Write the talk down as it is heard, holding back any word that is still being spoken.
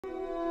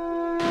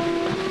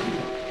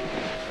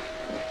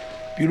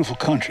Beautiful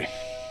country.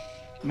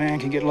 Man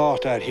can get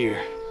lost out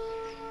here.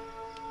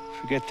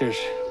 Forget there's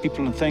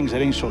people and things that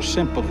ain't so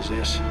simple as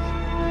this.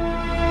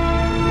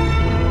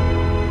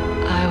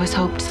 I always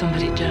hoped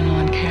somebody gentle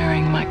and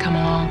caring might come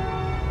along.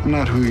 I'm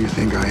not who you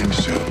think I am,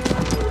 Sue.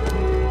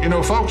 You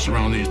know, folks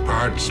around these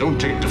parts don't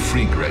take to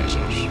free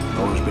grazers.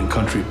 Always been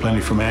country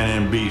plenty for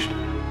man and beast.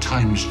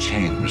 Times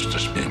change, Mr.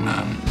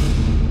 Spearman.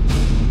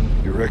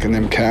 You reckon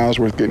them cows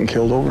worth getting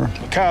killed over?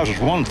 The cows is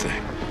one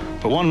thing,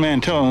 but one man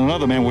telling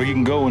another man where he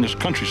can go in this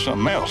country's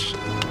something else.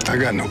 I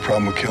got no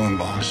problem with killing,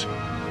 boss.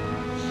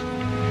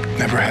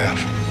 Never have.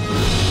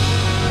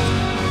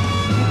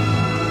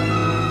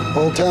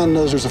 Whole town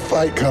knows there's a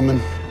fight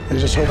coming. They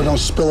just hope it don't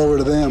spill over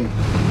to them.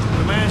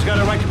 The man's got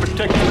a right to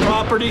protect his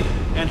property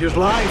and his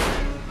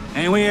life,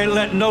 and we ain't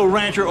letting no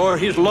rancher or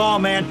his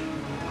lawman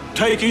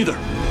take either.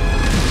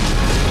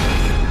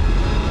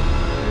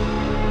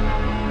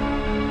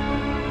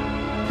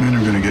 Men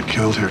are gonna get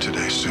killed here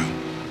today, Sue.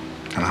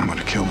 And I'm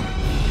gonna kill them.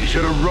 You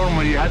should have run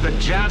when you had the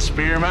chance,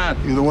 Spearman.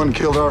 You the one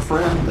killed our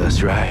friend?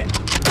 That's right.